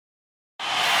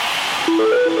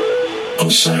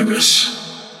Osiris.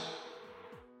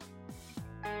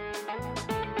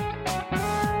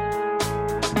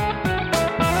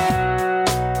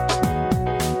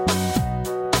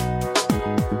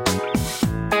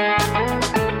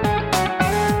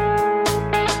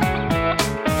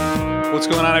 What's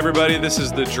going on, everybody? This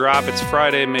is The Drop. It's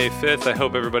Friday, May 5th. I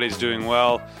hope everybody's doing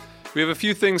well. We have a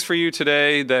few things for you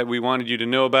today that we wanted you to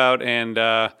know about, and,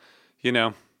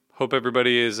 hope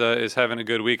everybody is having a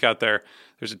good week out there.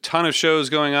 There's a ton of shows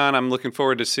going on. I'm looking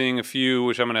forward to seeing a few,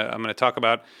 which I'm gonna talk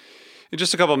about in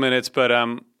just a couple minutes, but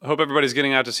I hope everybody's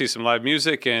getting out to see some live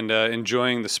music and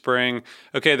enjoying the spring.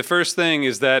 Okay, the first thing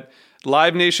is that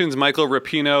Live Nation's Michael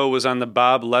Rapino was on the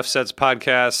Bob Lefsetz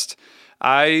podcast.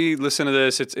 I listen to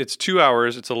this. It's 2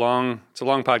 hours. It's a long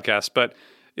podcast. But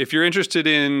if you're interested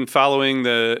in following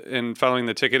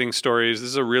the ticketing stories, this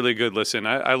is a really good listen.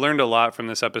 I learned a lot from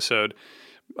this episode.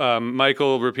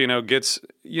 Michael Rapino gets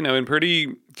in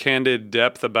pretty candid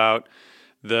depth about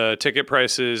the ticket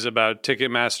prices, about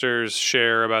Ticketmaster's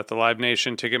share, about the Live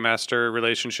Nation Ticketmaster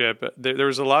relationship. There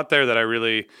was a lot there that I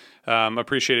really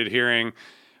appreciated hearing.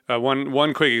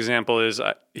 One quick example is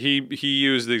he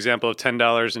used the example of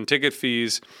 $10 in ticket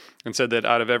fees and said that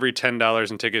out of every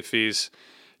 $10 in ticket fees,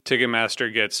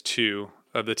 Ticketmaster gets $2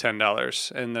 of the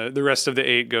 $10, and the rest of the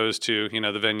 $8 goes to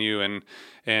the venue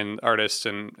and artists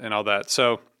and all that.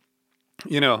 So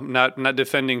not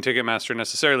defending Ticketmaster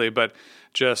necessarily, but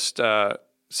just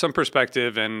some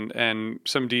perspective and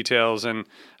some details. And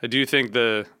I do think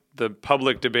the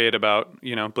public debate about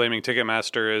blaming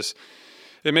Ticketmaster is.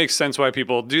 It makes sense why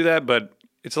people do that, but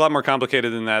it's a lot more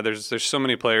complicated than that. There's so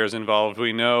many players involved.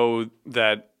 We know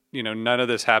that none of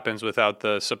this happens without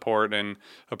the support and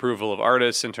approval of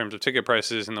artists in terms of ticket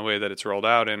prices and the way that it's rolled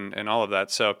out and all of that.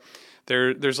 So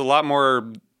there's a lot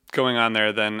more going on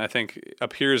there than I think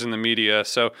appears in the media.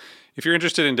 So if you're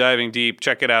interested in diving deep,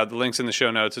 check it out. The link's in the show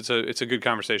notes. It's a good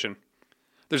conversation.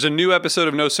 There's a new episode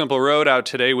of No Simple Road out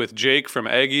today with Jake from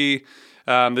Eggy.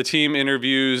 The team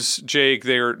interviews Jake.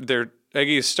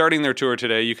 Eggy is starting their tour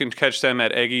today. You can catch them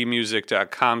at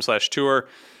eggymusic.com/tour.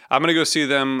 I'm going to go see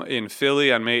them in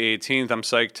Philly on May 18th. I'm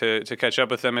psyched to catch up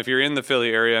with them. If you're in the Philly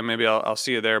area, maybe I'll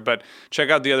see you there. But check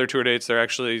out the other tour dates. They're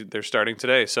starting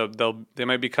today, so they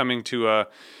might be coming to a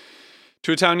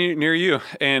town near you.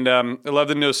 And I love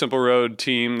the No Simple Road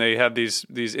team. They have these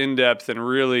in-depth and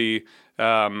really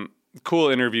cool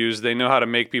interviews. They know how to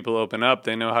make people open up.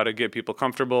 They know how to get people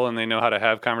comfortable, and they know how to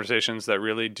have conversations that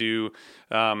really do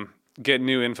get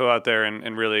new info out there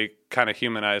and really kind of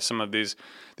humanize some of these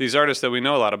artists that we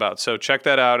know a lot about. So check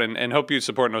that out and hope you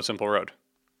support No Simple Road.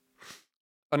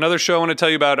 Another show I want to tell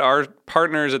you about, our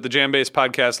partners at the Jam-Based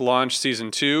Podcast launched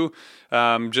season 2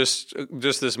 just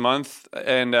this month,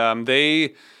 and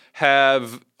they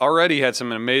have already had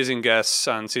some amazing guests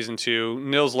on season 2.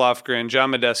 Nils Lofgren,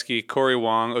 John Medeski, Corey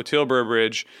Wong, Oteil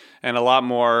Burbridge, and a lot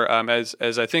more. As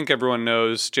I think everyone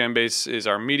knows, Jam-Base is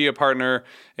our media partner,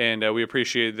 and we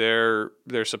appreciate their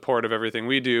support of everything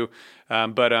we do.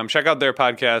 But check out their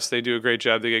podcast. They do a great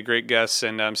job. They get great guests,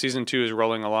 and season 2 is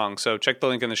rolling along. So check the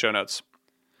link in the show notes.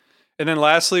 And then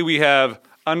lastly, we have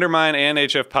Undermine and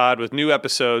HF Pod with new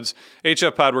episodes.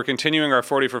 HF Pod, we're continuing our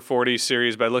 40 for 40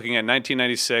 series by looking at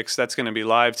 1996. That's going to be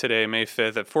live today, May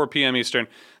 5th at 4 p.m. Eastern.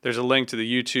 There's a link to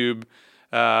the YouTube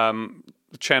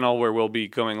channel where we'll be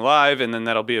going live, and then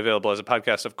that'll be available as a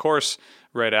podcast, of course,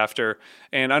 right after.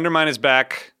 And Undermine is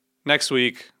back next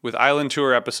week with Island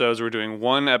Tour episodes. We're doing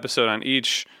one episode on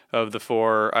each of the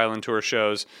 4 Island Tour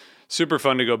shows. Super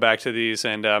fun to go back to these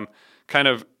and kind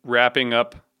of wrapping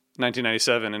up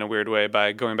 1997 in a weird way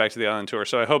by going back to the Island Tour.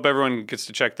 So I hope everyone gets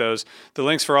to check those. The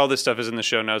links for all this stuff is in the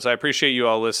show notes. I appreciate you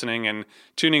all listening and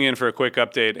tuning in for a quick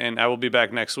update, and I will be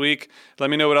back next week. Let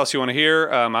me know what else you want to hear.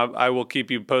 I will keep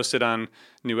you posted on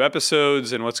new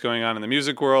episodes and what's going on in the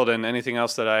music world and anything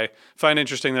else that I find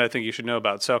interesting that I think you should know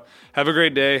about. So have a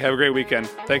great day. Have a great weekend.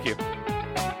 Thank you.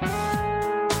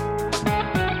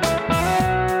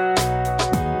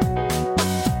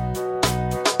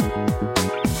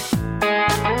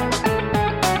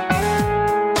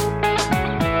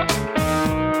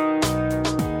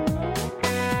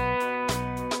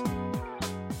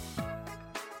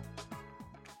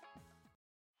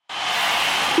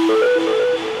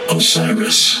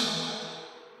 Osiris.